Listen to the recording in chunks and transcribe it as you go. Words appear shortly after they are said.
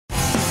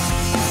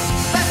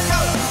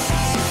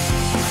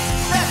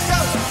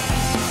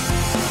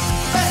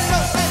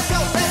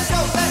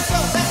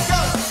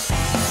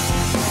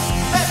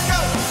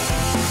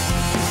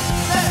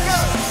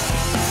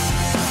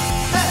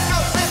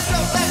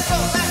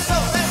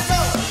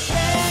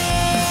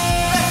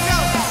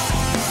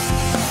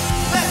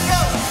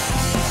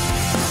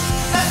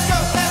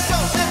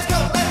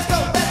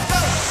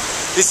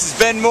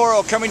Ben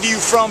Mauro coming to you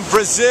from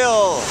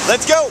Brazil.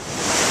 Let's go!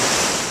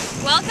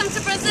 Welcome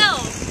to Brazil!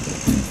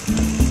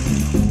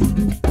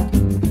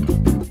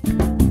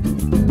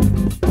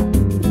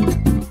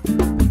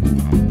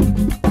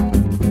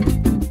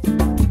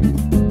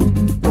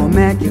 Como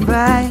é que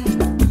vai?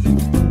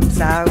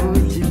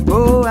 Saúde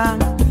boa.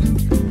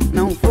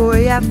 Não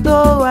foi à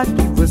toa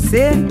que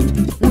você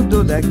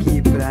mudou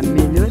daqui pra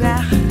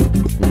melhorar.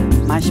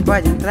 Mas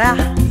pode entrar,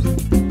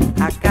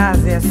 a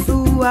casa é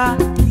sua.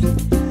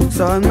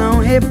 Só não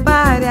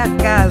repare a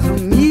casa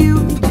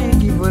humilde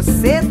que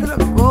você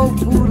trocou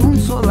por um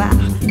solar.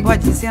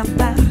 Pode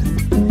sentar,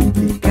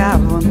 fica à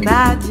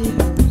vontade.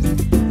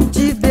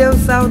 Te deu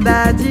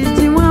saudade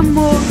de um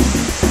amor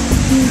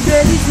que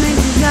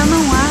infelizmente já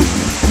não há.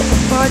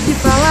 Pode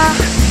falar,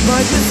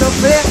 pode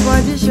sofrer,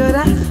 pode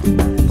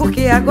chorar,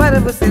 porque agora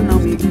você não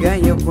me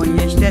ganha. Eu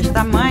conheço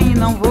esta mãe e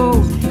não vou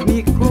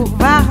me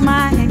curvar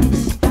mais.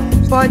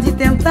 Pode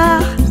tentar,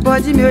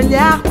 pode me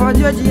olhar,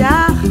 pode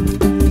odiar,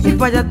 e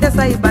pode até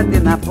sair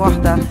bater na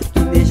porta, que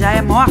Inês já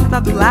é morta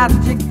do lado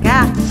de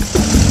cá.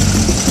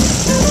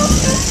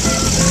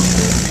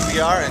 We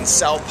are in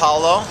Sao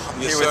Paulo.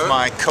 I'm Yes, here with sir.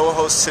 my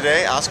co-host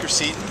today, Oscar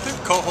Seaton. The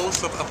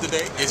co-host of the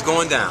day is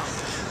going down.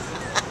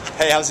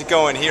 Hey, how's it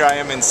going? Here I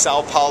am in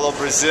Sao Paulo,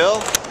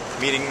 Brazil,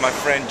 meeting my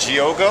friend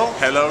Diogo.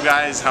 Hello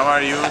guys, how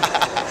are you?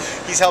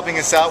 He's helping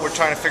us out. We're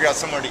trying to figure out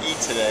somewhere to eat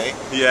today.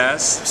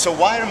 Yes. So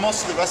why are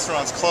most of the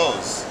restaurants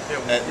closed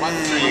at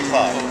 3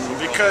 o'clock?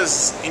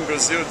 Because in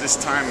Brazil this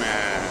time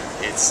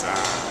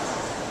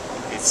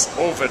it's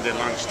over the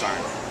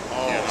lunchtime.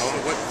 Oh, You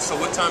know? so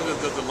what time is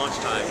the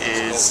lunchtime?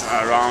 It's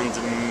around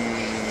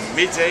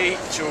midday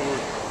to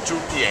 2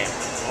 p.m.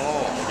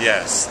 Oh.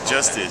 Yes,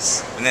 just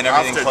this. And then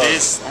everything After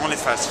closes. this, only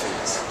fast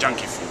foods,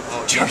 junky food.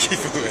 Oh, Junky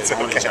foods.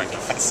 Only Okay. junky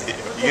I food. see.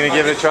 You gonna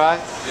give it a try?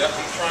 Yep,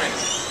 I'm trying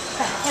it.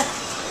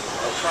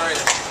 I'm trying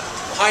it.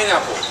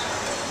 Pineapple.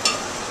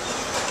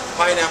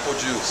 Pineapple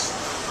juice.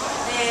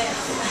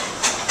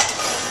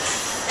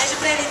 Pede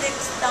pra ele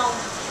degustar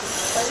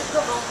Pode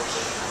provar um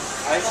pouquinho.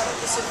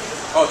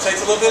 Oh, it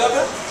takes a little bit of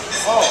it?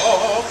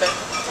 Oh, okay.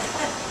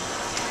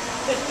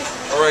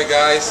 All right,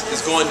 guys,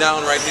 it's going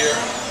down right here.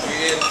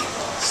 We're in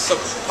Sao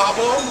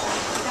Paulo.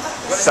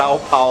 Sao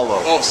Paulo.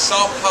 Oh,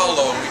 Sao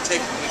Paulo, and we're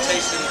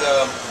tasting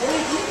the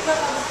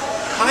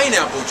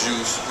pineapple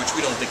juice, which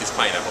we don't think is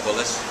pineapple, but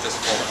let's just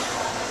pour it.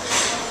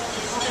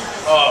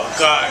 Oh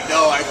God,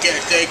 no, I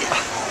can't take it.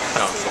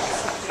 No.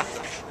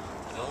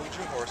 Load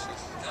your horses.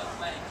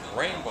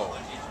 Rainbow.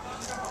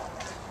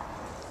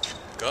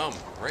 Gum.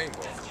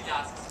 Rainbow.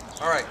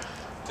 All right.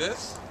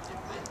 This.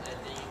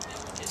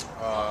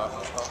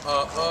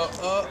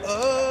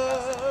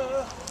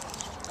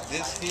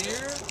 This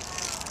here.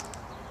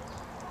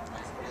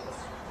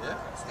 Yeah.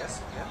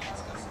 Yes. Yeah.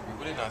 You're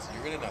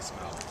really not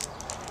smiling.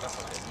 That's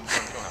okay. You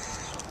don't have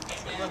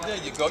to. Well, there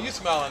you go. You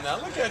smiling now.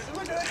 Look at you.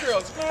 Look at that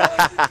girl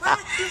smiling.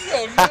 She's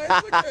so nice.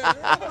 Look at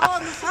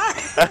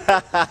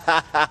her.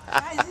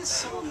 Ai,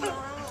 isso não.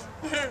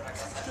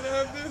 Can I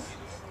have this?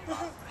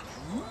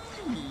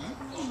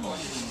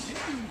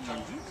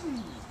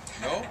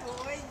 No?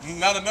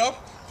 Not enough?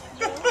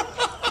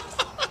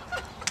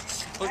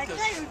 Vai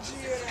cair o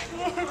dia.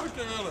 Look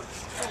at Ella.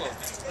 Hold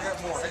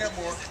on. I got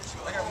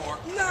more.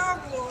 Não,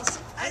 moço.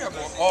 I got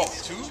more. Oh,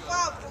 two? Por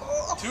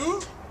favor.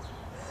 Two?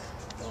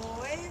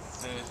 Dois.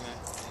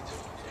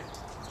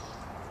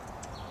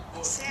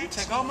 You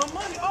take all my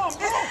money. Oh,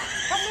 no. I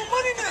have no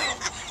money now.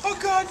 Oh,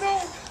 God, no.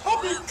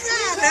 Help me.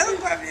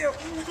 Caramba, meu.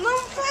 Não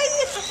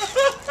faz.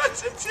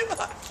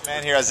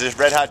 Man here has this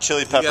red hot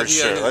chili pepper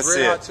shirt. Let's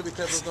see Red hot it. chili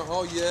peppers.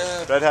 Oh,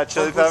 yeah. Red hot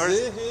chili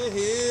peppers?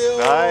 Brazil.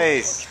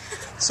 Nice.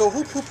 So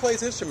who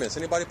plays instruments?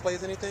 Anybody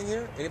plays anything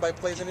here? Anybody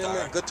plays anything?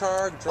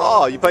 Guitar, drum?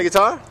 Oh, you play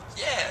guitar?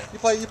 Yeah. You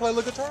play a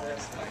little guitar?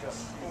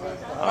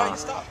 Why you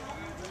stop?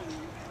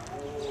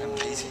 I'm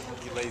lazy.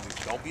 Be lazy.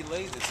 Don't be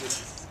lazy.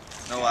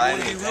 No, You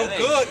want to be real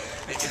good.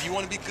 If you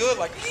want to be good,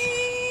 like,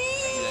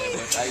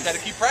 you got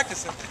to keep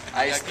practicing.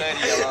 I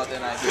study a lot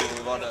and I do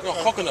a lot of... No,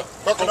 coconut.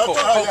 Coconut,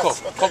 Cocoa.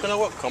 yes, okay. Coconut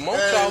what? Come on,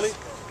 Charlie.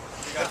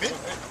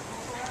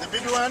 The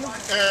big one,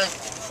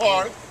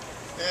 4,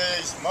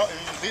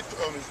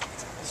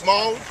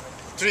 small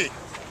 3.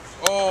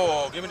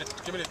 Oh, give me the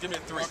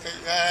 3. Okay,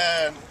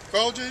 and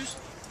cold juice,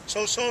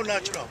 so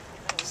natural.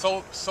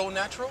 So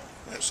natural?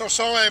 So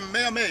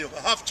meio,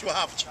 half to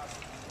half.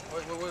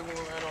 Wait, I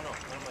don't know.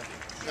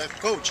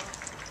 Cold,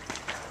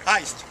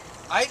 iced.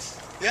 Ice?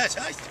 Yes,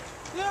 iced.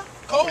 Yeah.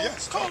 Cold.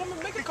 yes. Cold.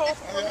 Make it cold.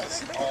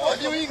 Yes.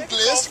 Olha o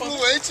inglês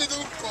fluente do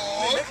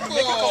coco!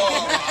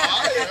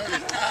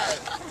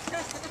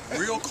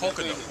 Real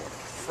coconut water.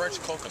 Fresh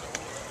coconut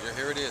water.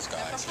 Here it is,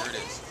 guys. Here it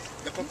is.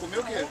 Dá pra comer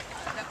o quê?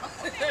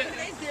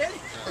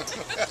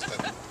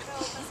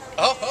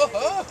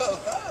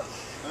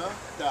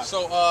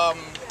 So, how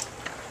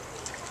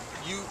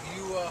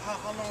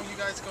long you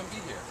guys gonna be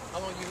here? How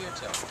long you here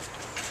till?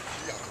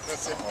 Yeah,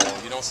 that's it.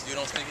 Oh, you don't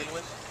speak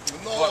English?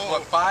 No.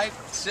 What, 5,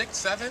 6,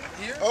 7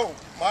 here? Oh,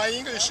 my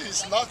English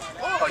is not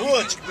Oh,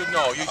 good.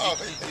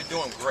 you're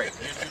doing great.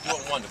 You're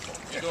doing wonderful.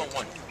 You're doing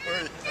wonderful.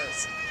 Very,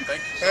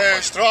 Thank you so Hey,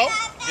 much. straw?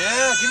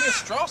 Yeah, give me a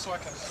straw so I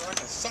can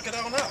suck it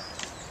on out.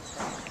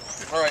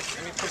 All right,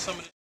 let me put some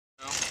of this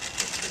down.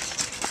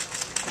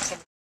 Put some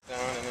down,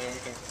 and then we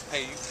can.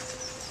 Hey, you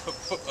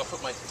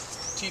put my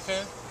teeth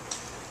in.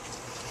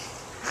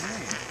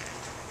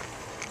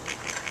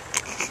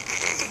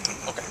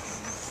 Okay.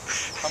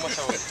 How much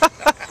I owe?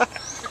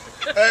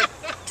 Hey,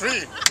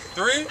 three.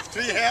 3?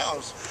 3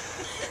 hours.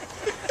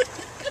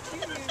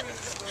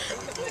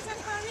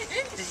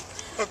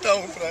 Bota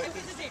um pra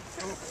ele.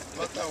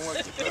 Bota um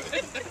aqui pra ele.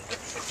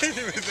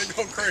 They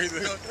go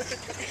crazy.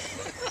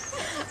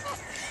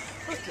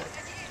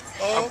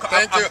 Oh,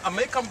 thank you. I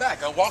may come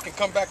back. I'll walk and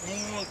come back.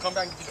 And come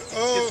back and get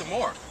some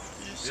more.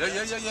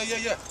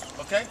 Yeah.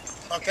 Okay.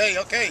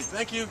 Okay.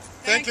 Thank you.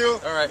 Thank you.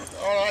 All right.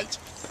 All right.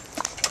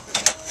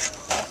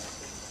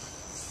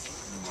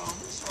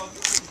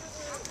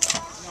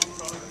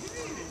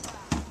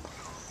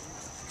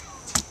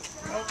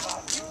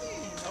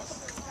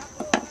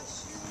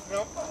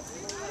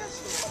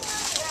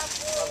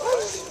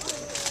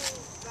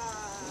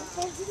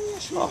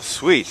 Oh,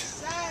 sweet.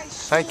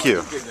 Thank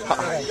you.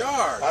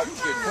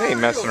 He ain't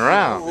messing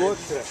around.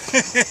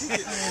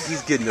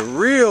 He's getting the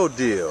real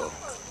deal.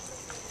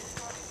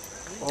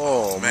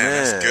 Oh man,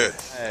 that's good.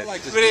 I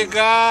like this Pretty dude. good.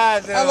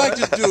 I like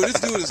this dude. This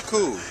dude is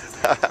cool.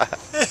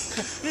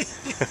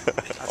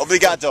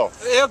 Obrigado.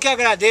 Eu que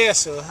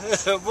agradeço.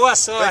 Boa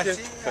sorte.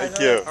 Thank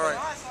you. All right.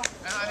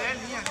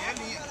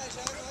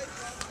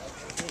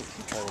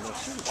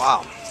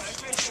 Wow.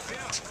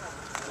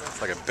 It's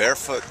like a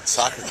barefoot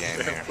soccer game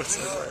here.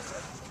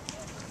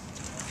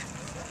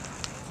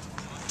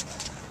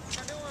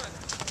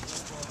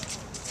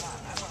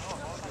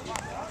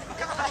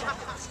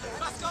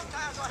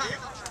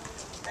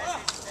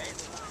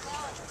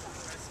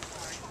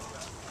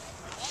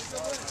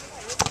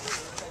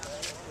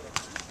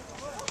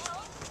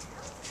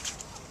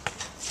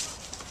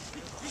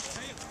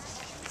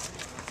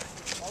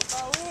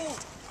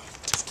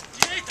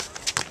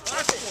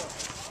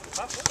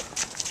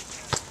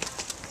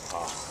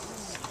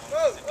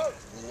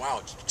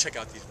 Wow, check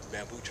out these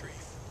bamboo trees.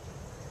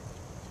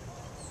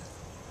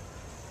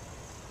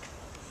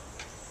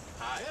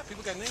 Yeah,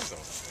 people got names on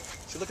them.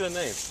 See, look at the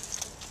names.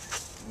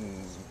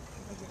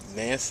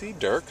 Nancy,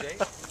 Dirk.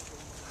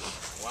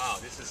 Wow,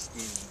 this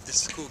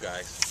is cool,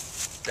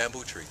 guys.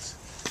 Bamboo trees.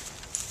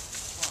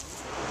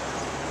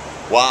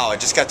 Wow, I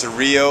just got to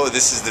Rio.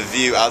 This is the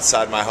view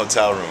outside my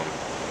hotel room.